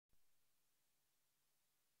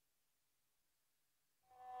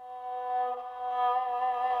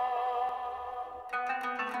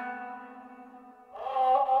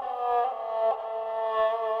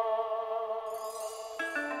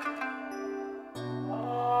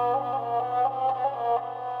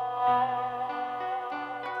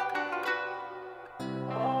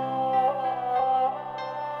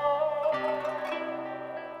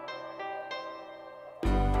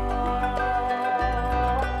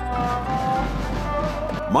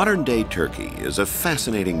Modern-day Turkey is a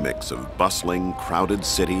fascinating mix of bustling, crowded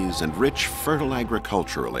cities and rich, fertile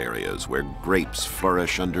agricultural areas where grapes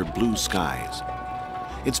flourish under blue skies.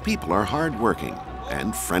 Its people are hard-working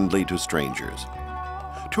and friendly to strangers.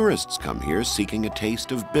 Tourists come here seeking a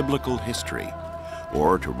taste of biblical history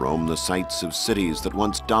or to roam the sites of cities that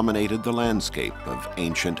once dominated the landscape of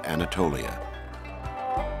ancient Anatolia.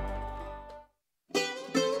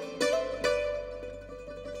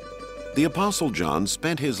 The Apostle John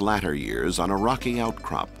spent his latter years on a rocky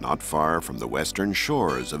outcrop not far from the western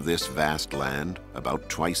shores of this vast land, about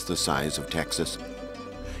twice the size of Texas.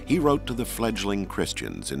 He wrote to the fledgling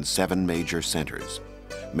Christians in 7 major centers.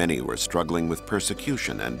 Many were struggling with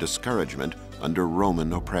persecution and discouragement under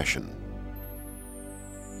Roman oppression.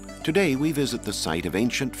 Today we visit the site of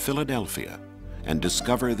ancient Philadelphia and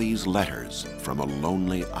discover these letters from a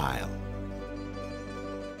lonely isle.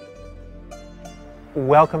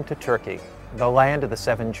 Welcome to Turkey, the land of the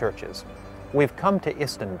 7 churches. We've come to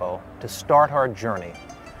Istanbul to start our journey,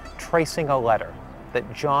 tracing a letter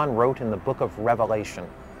that John wrote in the book of Revelation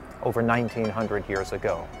over 1900 years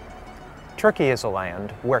ago. Turkey is a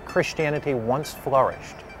land where Christianity once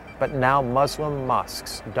flourished, but now Muslim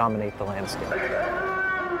mosques dominate the landscape.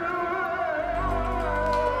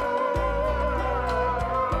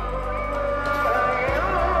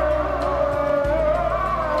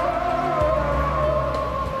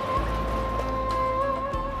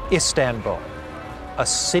 Istanbul, a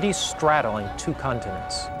city straddling 2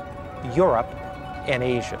 continents, Europe and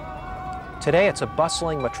Asia. Today it's a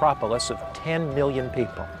bustling metropolis of 10 million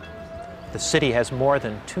people. The city has more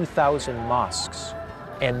than 2,000 mosques,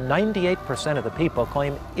 and 98% of the people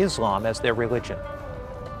claim Islam as their religion.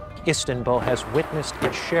 Istanbul has witnessed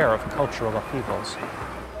its share of cultural upheavals.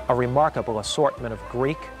 A remarkable assortment of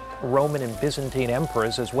Greek, Roman, and Byzantine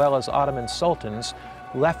emperors, as well as Ottoman sultans,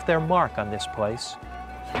 left their mark on this place.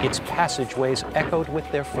 Its passageways echoed with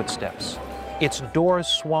their footsteps. Its doors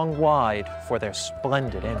swung wide for their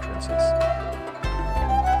splendid entrances.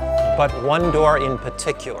 But one door in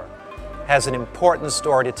particular has an important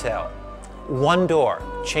story to tell. One door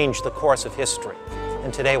changed the course of history,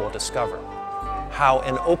 and today we'll discover how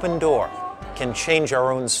an open door can change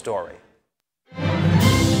our own story.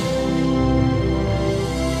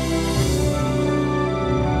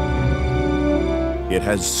 It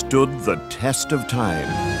has stood the test of time.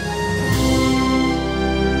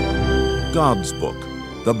 God's book,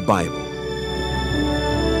 the Bible.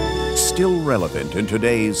 Still relevant in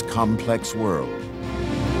today's complex world.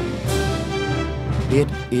 It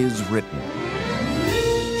is written,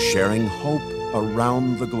 sharing hope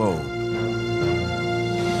around the globe.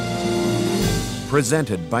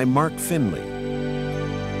 Presented by Mark Finley.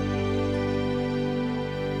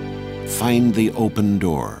 Find the open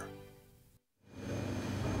door.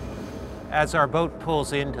 As our boat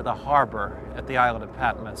pulls into the harbor at the island of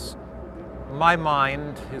Patmos, my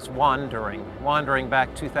mind is wandering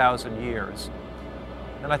back 2,000 years.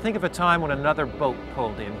 And I think of a time when another boat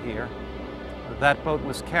pulled in here. That boat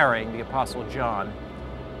was carrying the Apostle John.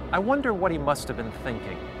 I wonder what he must have been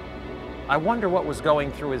thinking. I wonder what was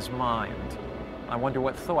going through his mind. I wonder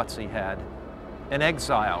what thoughts he had. In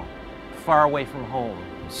exile, far away from home,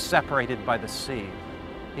 separated by the sea.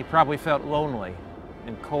 He probably felt lonely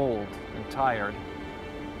and cold and tired.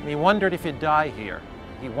 And he wondered if he'd die here.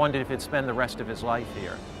 He wondered if he'd spend the rest of his life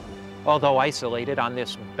here. Although isolated on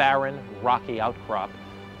this barren, rocky outcrop,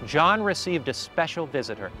 John received a special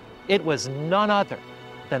visitor. It was none other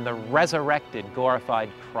than the resurrected, glorified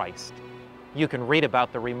Christ. You can read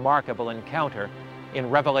about the remarkable encounter in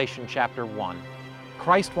Revelation chapter 1.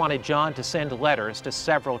 Christ wanted John to send letters to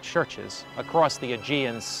several churches across the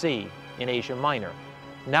Aegean Sea in Asia Minor,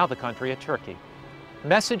 now the country of Turkey.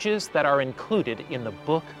 Messages that are included in the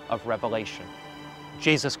book of Revelation.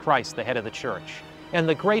 Jesus Christ, the head of the church, and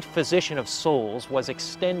the great physician of souls, was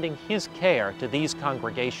extending his care to these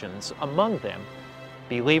congregations, among them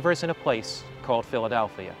believers in a place called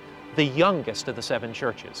Philadelphia, the youngest of the 7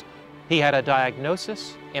 churches. He had a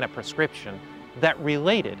diagnosis and a prescription that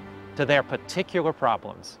related to their particular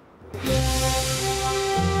problems.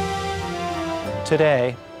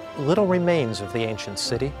 Today, little remains of the ancient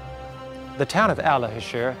city. The town of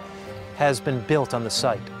Alaşehir has been built on the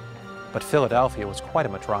site, but Philadelphia was quite a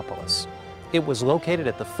metropolis. It was located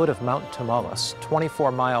at the foot of Mount Tmolus,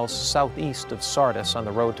 24 miles southeast of Sardis on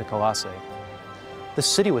the road to Colossae. The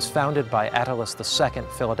city was founded by Attalus II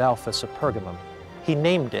Philadelphus of Pergamum. He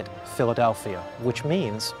named it Philadelphia, which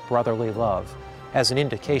means brotherly love, as an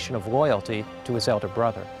indication of loyalty to his elder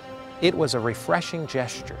brother. It was a refreshing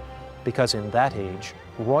gesture because in that age,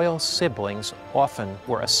 royal siblings often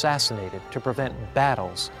were assassinated to prevent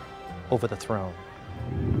battles over the throne.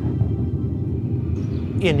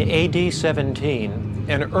 In AD 17,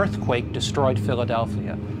 an earthquake destroyed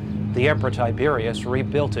Philadelphia. The Emperor Tiberius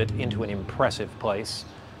rebuilt it into an impressive place.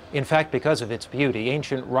 In fact, because of its beauty,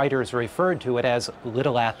 ancient writers referred to it as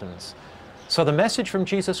Little Athens. So the message from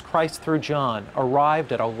Jesus Christ through John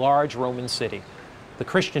arrived at a large Roman city. The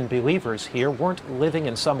Christian believers here weren't living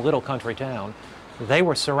in some little country town. They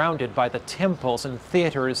were surrounded by the temples and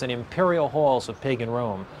theaters and imperial halls of pagan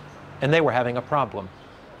Rome. And they were having a problem,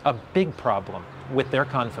 a big problem, with their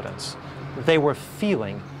confidence. They were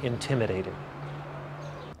feeling intimidated.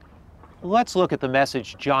 Let's look at the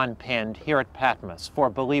message John penned here at Patmos for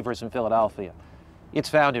believers in Philadelphia. It's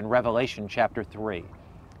found in Revelation chapter 3.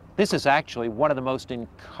 This is actually one of the most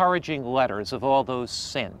encouraging letters of all those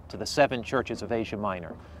sent to the 7 churches of Asia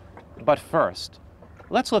Minor. But first,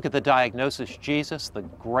 let's look at the diagnosis Jesus, the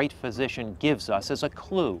great physician, gives us as a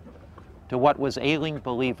clue to what was ailing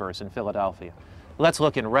believers in Philadelphia. Let's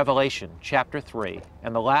look in Revelation chapter 3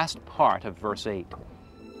 and the last part of verse 8.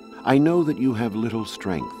 I know that you have little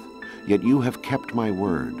strength, yet you have kept my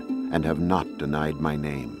word and have not denied my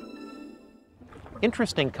name.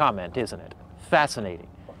 Interesting comment, isn't it? Fascinating.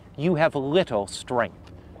 You have little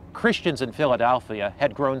strength. Christians in Philadelphia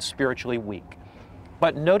had grown spiritually weak.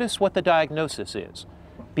 But notice what the diagnosis is.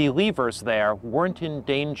 Believers there weren't in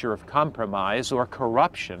danger of compromise or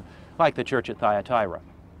corruption like the church at Thyatira.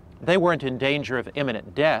 They weren't in danger of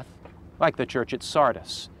imminent death like the church at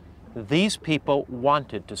Sardis. These people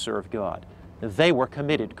wanted to serve God. They were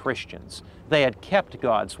committed Christians. They had kept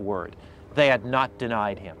God's word. They had not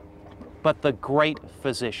denied him. But the great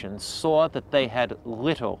physician saw that they had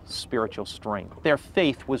little spiritual strength. Their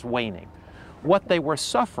faith was waning. What they were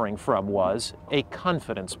suffering from was a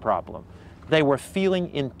confidence problem. They were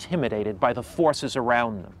feeling intimidated by the forces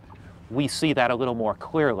around them. We see that a little more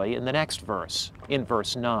clearly in the next verse, in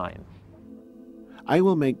verse 9. I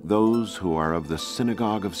will make those who are of the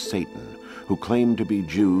synagogue of Satan, who claim to be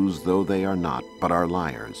Jews though they are not, but are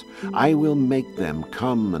liars, I will make them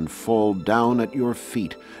come and fall down at your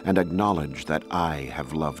feet and acknowledge that I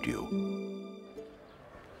have loved you.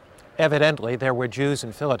 Evidently, there were Jews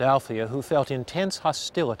in Philadelphia who felt intense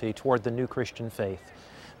hostility toward the new Christian faith.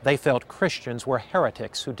 They felt Christians were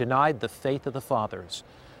heretics who denied the faith of the fathers.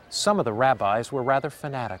 Some of the rabbis were rather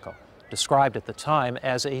fanatical, described at the time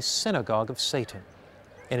as a synagogue of Satan.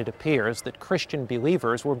 And it appears that Christian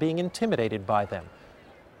believers were being intimidated by them.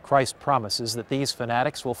 Christ promises that these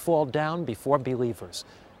fanatics will fall down before believers.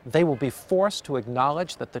 They will be forced to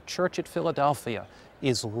acknowledge that the church at Philadelphia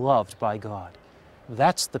is loved by God.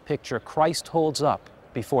 That's the picture Christ holds up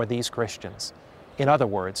before these Christians. In other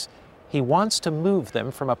words, he wants to move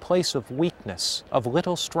them from a place of weakness, of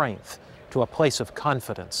little strength, to a place of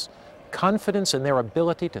confidence. Confidence in their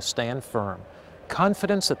ability to stand firm.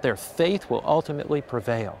 Confidence that their faith will ultimately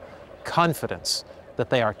prevail. Confidence that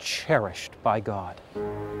they are cherished by God.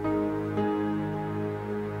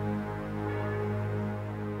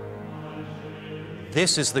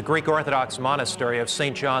 This is the Greek Orthodox monastery of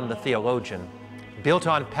St. John the Theologian, built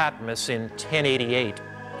on Patmos in 1088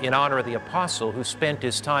 in honor of the apostle who spent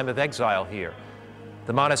his time of exile here.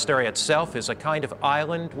 The monastery itself is a kind of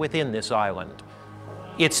island within this island.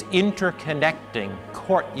 Its interconnecting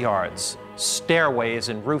courtyards, stairways,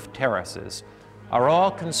 and roof terraces are all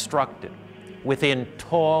constructed within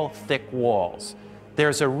tall, thick walls.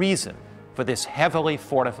 There's a reason for this heavily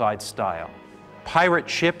fortified style. Pirate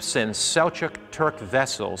ships and Seljuk Turk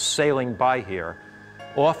vessels sailing by here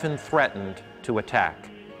often threatened to attack.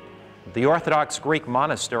 The Orthodox Greek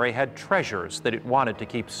monastery had treasures that it wanted to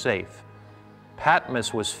keep safe.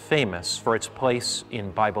 Patmos was famous for its place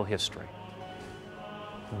in Bible history.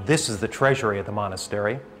 This is the treasury of the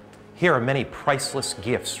monastery. Here are many priceless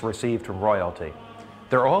gifts received from royalty.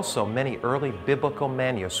 There are also many early biblical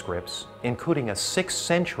manuscripts, including a 6th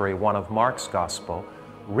century one of Mark's Gospel,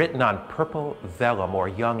 written on purple vellum or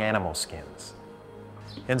young animal skins.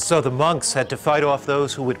 And so the monks had to fight off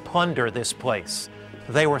those who would plunder this place.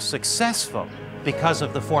 They were successful because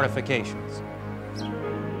of the fortifications.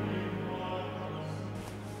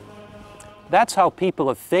 That's how people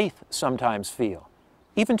of faith sometimes feel.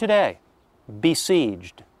 Even today,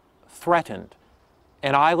 besieged, threatened,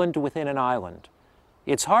 an island within an island.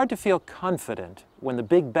 It's hard to feel confident when the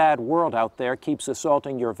big bad world out there keeps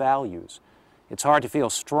assaulting your values. It's hard to feel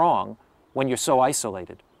strong when you're so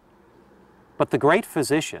isolated. But the great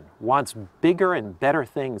physician wants bigger and better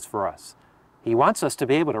things for us. He wants us to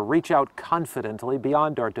be able to reach out confidently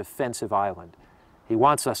beyond our defensive island. He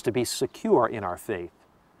wants us to be secure in our faith.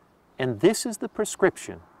 And this is the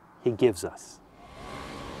prescription he gives us.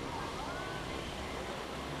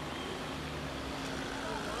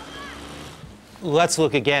 Let's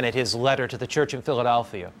look again at his letter to the church in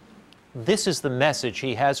Philadelphia. This is the message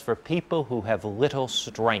he has for people who have little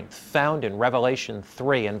strength, found in Revelation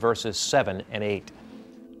 3 and verses 7 and 8.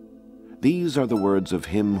 These are the words of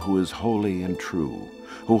him who is holy and true,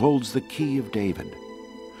 who holds the key of David.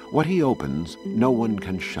 What he opens, no one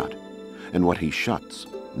can shut, and what he shuts,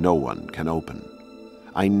 no one can open.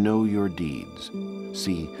 I know your deeds.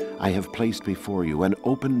 See, I have placed before you an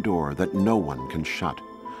open door that no one can shut.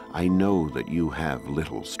 I know that you have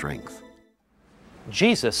little strength.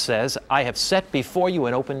 Jesus says, I have set before you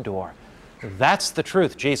an open door. That's the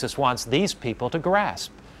truth Jesus wants these people to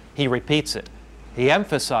grasp. He repeats it. He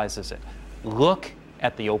emphasizes it. Look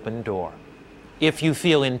at the open door. If you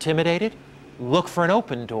feel intimidated, look for an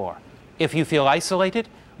open door. If you feel isolated,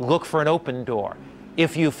 look for an open door.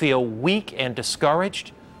 If you feel weak and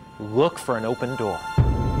discouraged, look for an open door.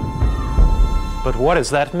 But what does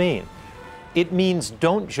that mean? It means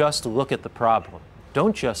don't just look at the problem.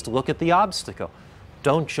 Don't just look at the obstacle.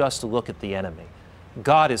 Don't just look at the enemy.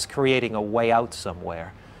 God is creating a way out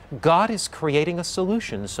somewhere. God is creating a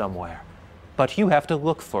solution somewhere. But you have to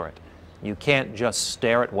look for it. You can't just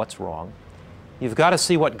stare at what's wrong. You've got to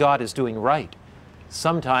see what God is doing right.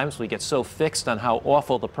 Sometimes we get so fixed on how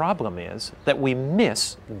awful the problem is that we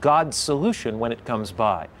miss God's solution when it comes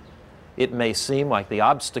by. It may seem like the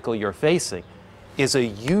obstacle you're facing is a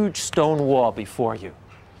huge stone wall before you.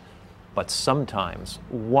 But sometimes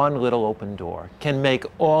one little open door can make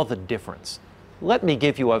all the difference. Let me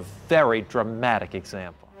give you a very dramatic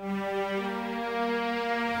example.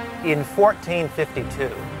 In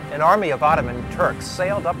 1452, an army of Ottoman Turks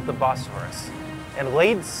sailed up the Bosphorus and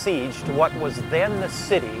laid siege to what was then the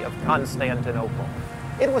city of Constantinople.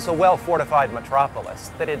 It was a well-fortified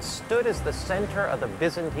metropolis that had stood as the center of the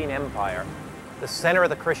Byzantine Empire, the center of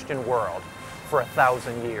the Christian world, for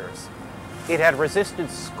 1,000 years. It had resisted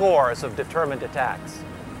scores of determined attacks,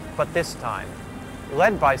 but this time,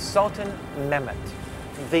 led by Sultan Mehmet,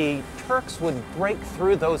 the Turks would break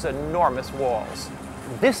through those enormous walls.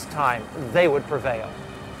 This time, they would prevail.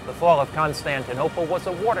 The fall of Constantinople was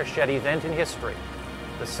a watershed event in history.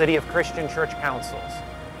 The city of Christian church councils,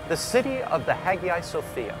 the city of the Hagia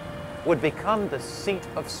Sophia, would become the seat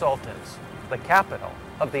of sultans, the capital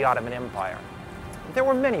of the Ottoman Empire. There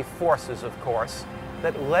were many forces, of course,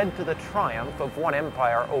 that led to the triumph of one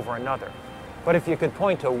empire over another. But if you could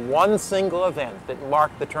point to one single event that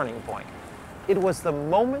marked the turning point, it was the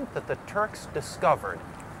moment that the Turks discovered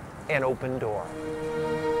an open door.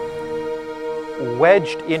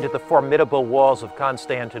 Wedged into the formidable walls of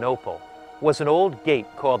Constantinople was an old gate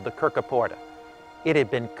called the Kirka Porta. It had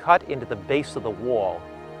been cut into the base of the wall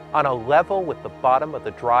on a level with the bottom of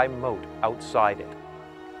the dry moat outside it.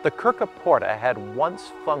 The Kirka Porta had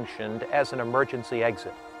once functioned as an emergency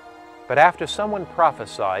exit, but after someone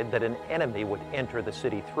prophesied that an enemy would enter the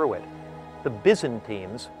city through it, the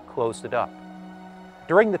Byzantines closed it up.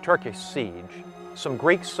 During the Turkish siege, some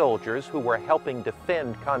Greek soldiers who were helping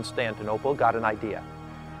defend Constantinople got an idea.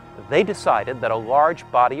 They decided that a large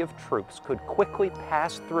body of troops could quickly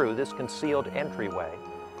pass through this concealed entryway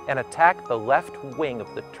and attack the left wing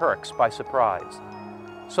of the Turks by surprise.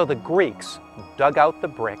 So the Greeks dug out the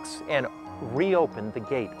bricks and reopened the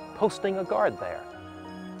gate, posting a guard there.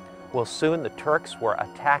 Well, soon the Turks were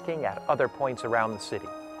attacking at other points around the city.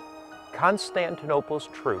 Constantinople's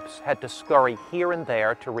troops had to scurry here and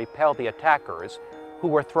there to repel the attackers who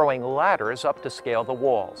were throwing ladders up to scale the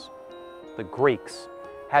walls. The Greeks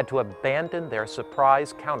had to abandon their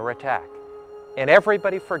surprise counterattack, and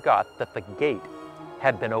everybody forgot that the gate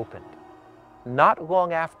had been opened. Not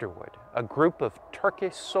long afterward, a group of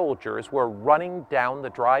Turkish soldiers were running down the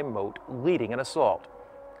dry moat leading an assault.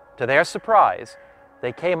 To their surprise,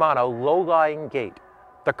 they came on a low-lying gate,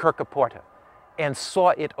 the Kirka Porta, and saw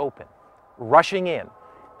it open. Rushing in,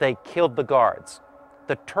 they killed the guards.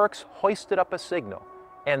 The Turks hoisted up a signal,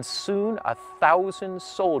 and soon 1,000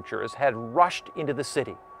 soldiers had rushed into the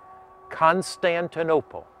city.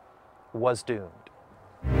 Constantinople was doomed.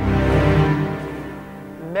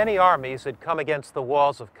 Many armies had come against the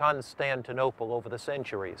walls of Constantinople over the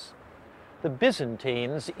centuries. The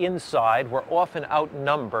Byzantines inside were often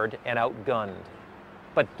outnumbered and outgunned.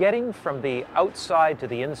 But getting from the outside to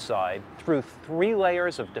the inside through 3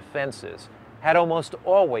 layers of defenses had almost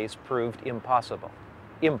always proved impossible.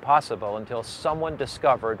 Impossible until someone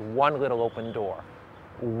discovered one little open door.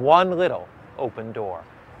 One little open door.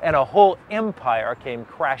 And a whole empire came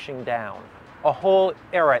crashing down. A whole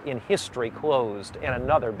era in history closed and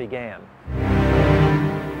another began.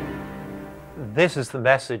 This is the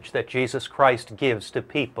message that Jesus Christ gives to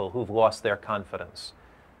people who've lost their confidence,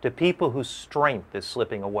 to people whose strength is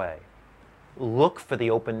slipping away. Look for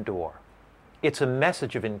the open door. It's a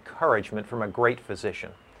message of encouragement from a great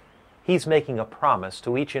physician. He's making a promise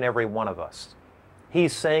to each and every one of us.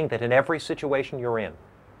 He's saying that in every situation you're in,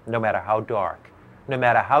 no matter how dark, no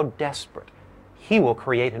matter how desperate, He will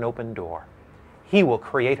create an open door. He will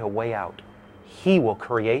create a way out. He will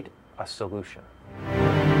create a solution.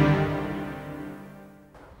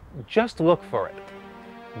 Just look for it.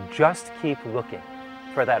 Just keep looking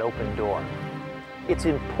for that open door. It's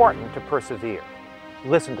important to persevere.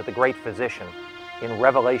 Listen to the great physician in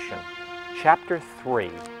Revelation chapter 3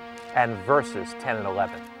 and verses 10 and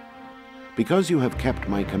 11. Because you have kept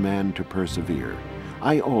my command to persevere,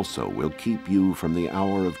 I also will keep you from the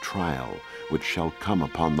hour of trial, which shall come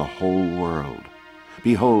upon the whole world.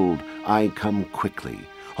 Behold, I come quickly.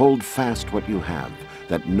 Hold fast what you have,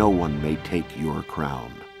 that no one may take your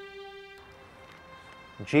crown.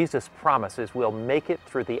 Jesus promises we'll make it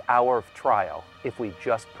through the hour of trial if we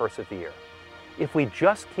just persevere. If we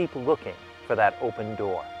just keep looking for that open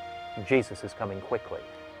door. Jesus is coming quickly.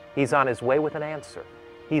 He's on His way with an answer.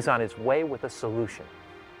 He's on His way with a solution.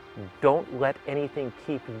 Don't let anything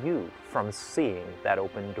keep you from seeing that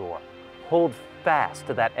open door. Hold fast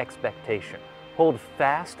to that expectation. Hold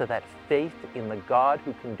fast to that faith in the God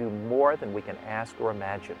who can do more than we can ask or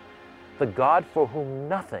imagine. The God for whom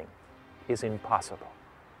nothing is impossible.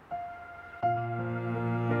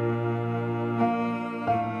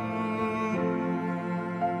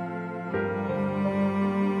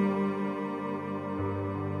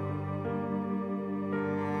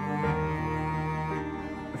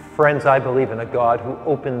 Friends, I believe in a God who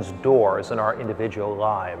opens doors in our individual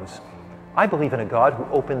lives. I believe in a God who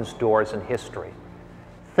opens doors in history.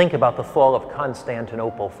 Think about the fall of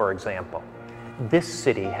Constantinople, for example. This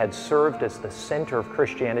city had served as the center of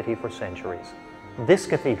Christianity for centuries. This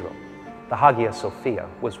cathedral, the Hagia Sophia,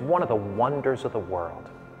 was one of the wonders of the world.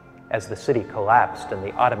 As the city collapsed and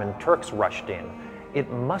the Ottoman Turks rushed in,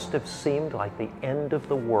 it must have seemed like the end of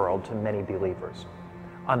the world to many believers.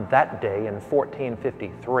 On that day in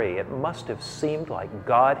 1453, it must have seemed like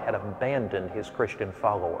God had abandoned His Christian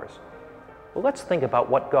followers. Well, let's think about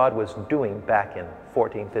what God was doing back in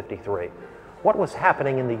 1453. What was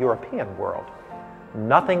happening in the European world?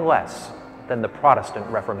 Nothing less than the Protestant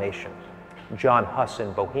Reformation. John Huss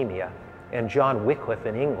in Bohemia and John Wycliffe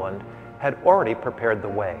in England had already prepared the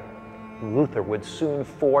way. Luther would soon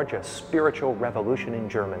forge a spiritual revolution in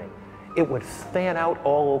Germany. It would fan out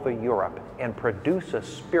all over Europe and produce a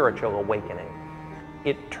spiritual awakening.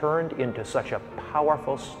 It turned into such a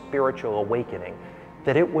powerful spiritual awakening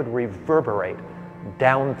that it would reverberate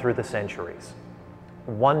down through the centuries.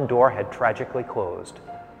 One door had tragically closed,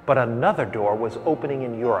 but another door was opening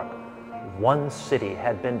in Europe. One city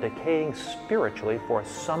had been decaying spiritually for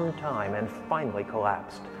some time and finally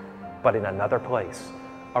collapsed. But in another place,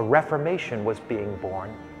 a Reformation was being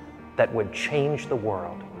born that would change the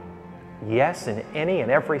world. Yes, in any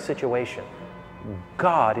and every situation,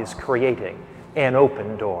 God is creating an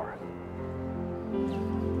open door.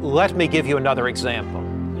 Let me give you another example.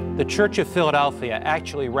 The Church of Philadelphia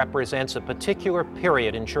actually represents a particular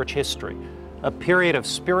period in church history, a period of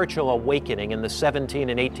spiritual awakening in the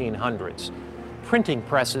 1700s and 1800s. Printing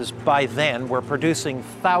presses by then were producing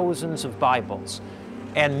thousands of Bibles,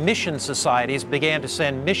 and mission societies began to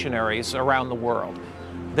send missionaries around the world.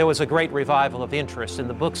 There was a great revival of interest in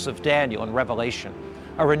the books of Daniel and Revelation,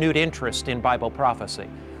 a renewed interest in Bible prophecy.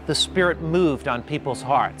 The Spirit moved on people's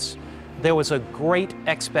hearts. There was a great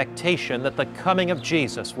expectation that the coming of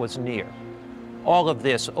Jesus was near. All of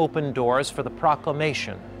this opened doors for the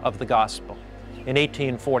proclamation of the gospel. In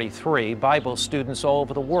 1843, Bible students all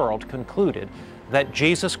over the world concluded that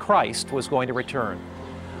Jesus Christ was going to return.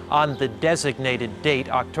 On the designated date,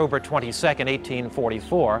 October 22nd,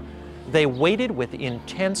 1844, they waited with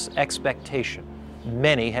intense expectation.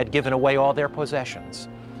 Many had given away all their possessions.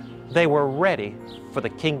 They were ready for the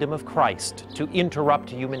kingdom of Christ to interrupt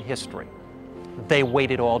human history. They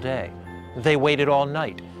waited all day. They waited all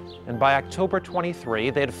night. And by October 23,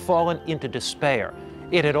 they had fallen into despair.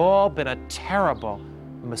 It had all been a terrible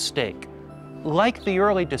mistake. Like the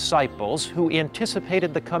early disciples who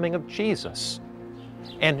anticipated the coming of Jesus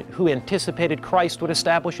and who anticipated Christ would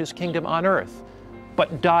establish His kingdom on earth,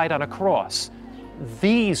 but died on a cross.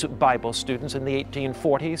 These Bible students in the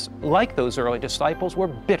 1840s, like those early disciples, were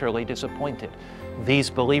bitterly disappointed. These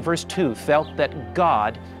believers, too, felt that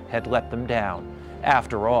God had let them down.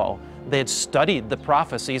 After all, they had studied the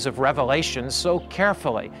prophecies of Revelation so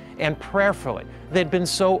carefully and prayerfully. They'd been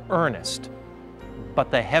so earnest. But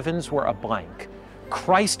the heavens were a blank.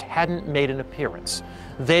 Christ hadn't made an appearance.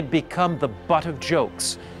 They'd become the butt of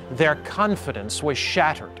jokes. Their confidence was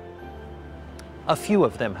shattered. A few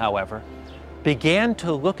of them, however, began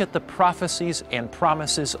to look at the prophecies and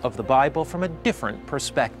promises of the Bible from a different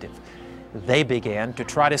perspective. They began to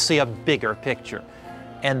try to see a bigger picture.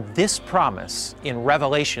 And this promise in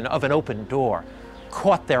Revelation of an open door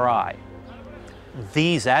caught their eye.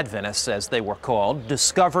 These Adventists, as they were called,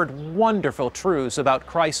 discovered wonderful truths about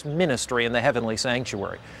Christ's ministry in the heavenly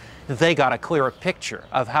sanctuary. They got a clearer picture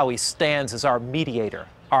of how he stands as our mediator,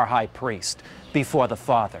 our high priest, before the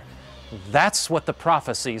Father. That's what the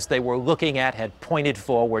prophecies they were looking at had pointed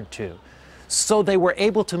forward to. So they were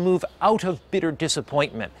able to move out of bitter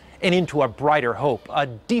disappointment and into a brighter hope, a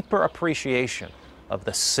deeper appreciation of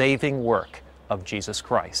the saving work of Jesus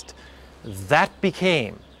Christ. That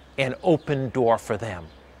became an open door for them.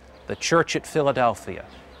 The church at Philadelphia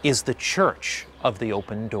is the church of the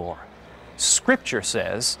open door. Scripture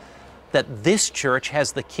says that this church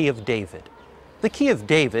has the key of David. The key of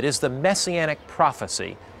David is the messianic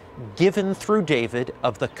prophecy given through David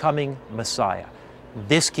of the coming Messiah.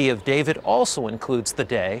 This key of David also includes the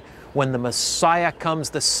day when the Messiah comes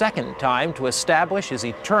the second time to establish his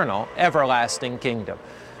eternal, everlasting kingdom.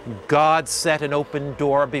 God set an open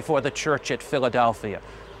door before the church at Philadelphia,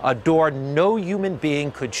 a door no human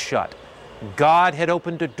being could shut. God had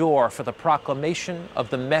opened a door for the proclamation of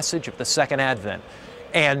the message of the Second Advent,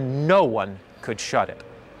 and no one could shut it.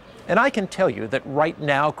 And I can tell you that right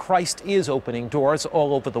now Christ is opening doors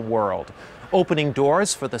all over the world, opening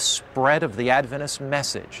doors for the spread of the Adventist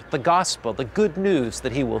message, the gospel, the good news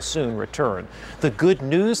that he will soon return, the good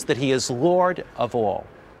news that he is Lord of all.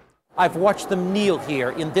 I've watched them kneel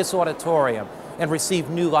here in this auditorium and receive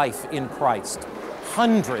new life in Christ.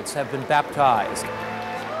 Hundreds have been baptized.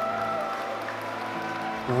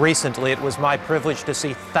 Recently, it was my privilege to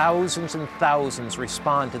see thousands and thousands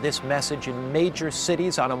respond to this message in major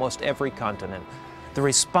cities on almost every continent. The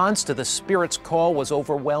response to the Spirit's call was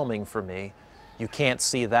overwhelming for me. You can't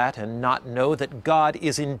see that and not know that God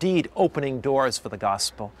is indeed opening doors for the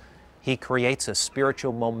gospel. He creates a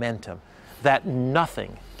spiritual momentum that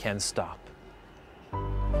nothing can stop.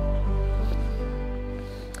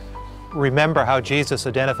 Remember how Jesus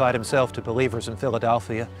identified himself to believers in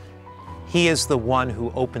Philadelphia? He is the one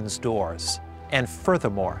who opens doors. And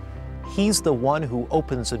furthermore, he's the one who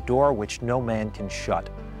opens a door which no man can shut.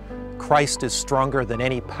 Christ is stronger than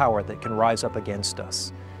any power that can rise up against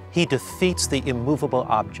us. He defeats the immovable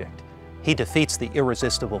object. He defeats the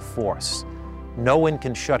irresistible force. No one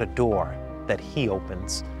can shut a door that he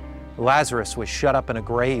opens. Lazarus was shut up in a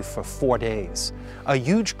grave for 4 days. A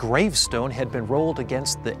huge gravestone had been rolled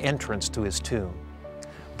against the entrance to his tomb.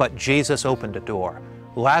 But Jesus opened a door.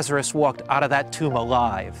 Lazarus walked out of that tomb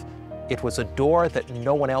alive. It was a door that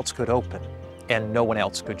no one else could open and no one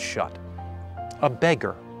else could shut. A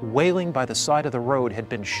beggar wailing by the side of the road had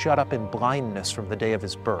been shut up in blindness from the day of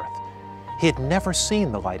his birth. He had never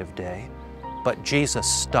seen the light of day, but Jesus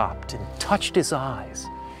stopped and touched his eyes,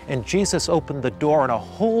 and Jesus opened the door and a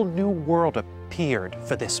whole new world appeared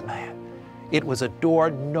for this man. It was a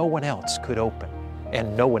door no one else could open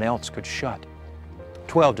and no one else could shut.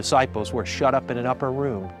 12 disciples were shut up in an upper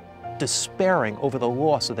room, despairing over the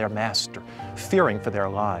loss of their master, fearing for their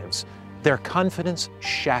lives. Their confidence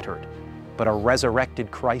shattered, but a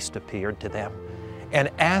resurrected Christ appeared to them and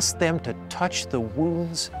asked them to touch the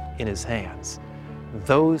wounds in his hands.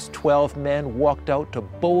 Those 12 men walked out to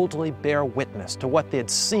boldly bear witness to what they had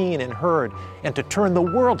seen and heard and to turn the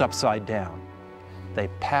world upside down. They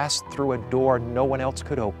passed through a door no one else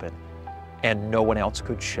could open and no one else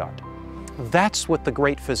could shut. That's what the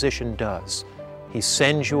great physician does. He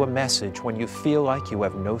sends you a message when you feel like you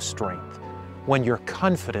have no strength, when your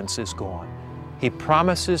confidence is gone. He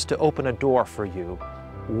promises to open a door for you,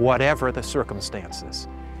 whatever the circumstances.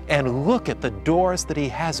 And look at the doors that he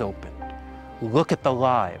has opened. Look at the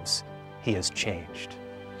lives he has changed.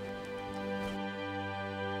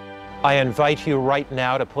 I invite you right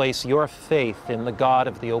now to place your faith in the God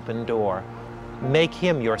of the open door. Make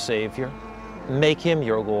him your Savior. Make him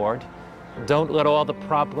your Lord. Don't let all the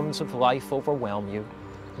problems of life overwhelm you.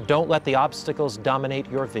 Don't let the obstacles dominate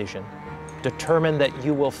your vision. Determine that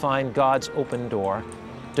you will find God's open door.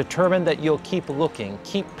 Determine that you'll keep looking,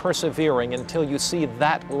 keep persevering until you see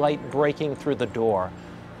that light breaking through the door,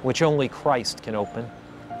 which only Christ can open.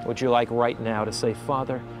 Would you like right now to say,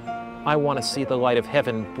 Father, I want to see the light of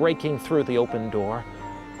heaven breaking through the open door.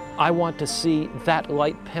 I want to see that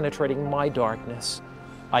light penetrating my darkness.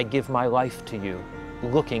 I give my life to you,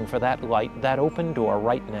 looking for that light, that open door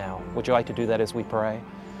right now. Would you like to do that as we pray?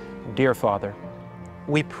 Dear Father,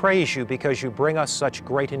 we praise you because you bring us such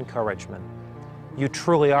great encouragement. You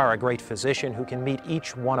truly are a great physician who can meet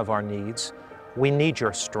each one of our needs. We need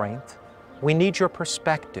your strength. We need your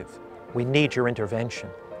perspective. We need your intervention.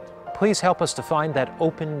 Please help us to find that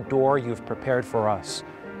open door you've prepared for us.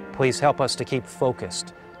 Please help us to keep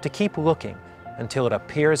focused, to keep looking until it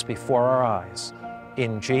appears before our eyes.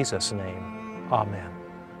 In Jesus' name, amen.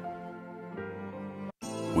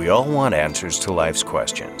 We all want answers to life's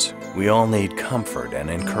questions. We all need comfort and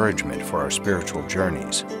encouragement for our spiritual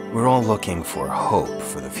journeys. We're all looking for hope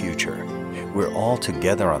for the future. We're all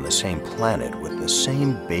together on the same planet with the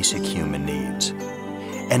same basic human needs.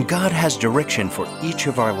 And God has direction for each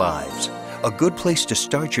of our lives. A good place to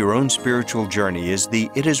start your own spiritual journey is the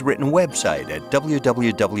It Is Written website at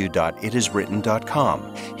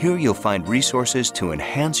www.itiswritten.com. Here you'll find resources to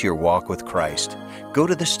enhance your walk with Christ. Go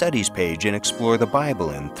to the Studies page and explore the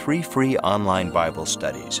Bible in 3 free online Bible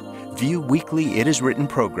studies. View weekly It Is Written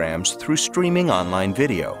programs through streaming online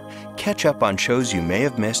video. Catch up on shows you may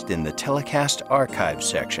have missed in the Telecast Archives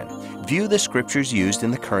section. View the scriptures used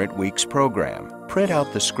in the current week's program. Print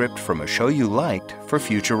out the script from a show you liked for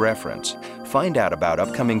future reference. Find out about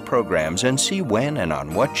upcoming programs and see when and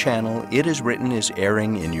on what channel It Is Written is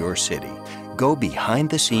airing in your city. Go behind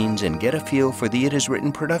the scenes and get a feel for the It Is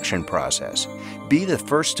Written production process. Be the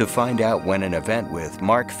first to find out when an event with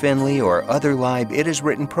Mark Finley or other live It Is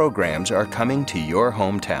Written programs are coming to your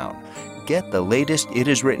hometown. Get the latest It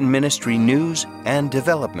Is Written ministry news and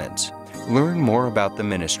developments. Learn more about the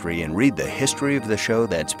ministry and read the history of the show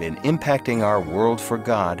that's been impacting our world for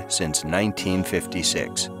God since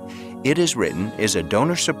 1956. It Is Written is a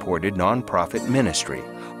donor-supported nonprofit ministry.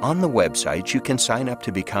 On the website, you can sign up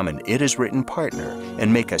to become an It Is Written partner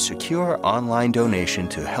and make a secure online donation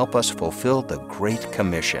to help us fulfill the Great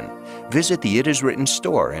Commission. Visit the It Is Written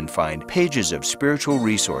store and find pages of spiritual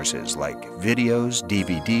resources like videos,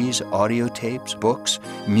 DVDs, audio tapes, books,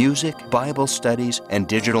 music, Bible studies, and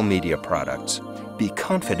digital media products. Be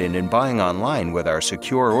confident in buying online with our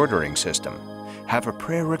secure ordering system. Have a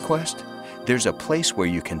prayer request? There's a place where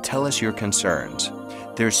you can tell us your concerns.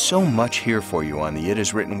 There's so much here for you on the It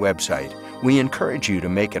Is Written website. We encourage you to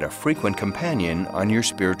make it a frequent companion on your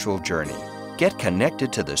spiritual journey. Get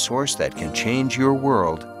connected to the source that can change your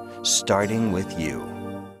world, starting with you.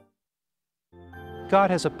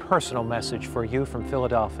 God has a personal message for you from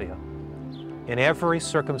Philadelphia. In every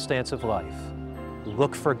circumstance of life,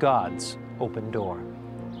 look for God's open door.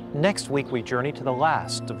 Next week, we journey to the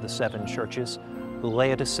last of the 7 churches,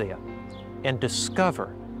 Laodicea, and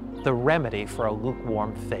discover the remedy for a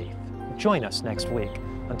lukewarm faith. Join us next week.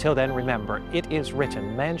 Until then, remember, it is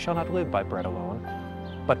written, man shall not live by bread alone,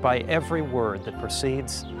 but by every word that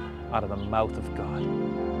proceeds out of the mouth of God.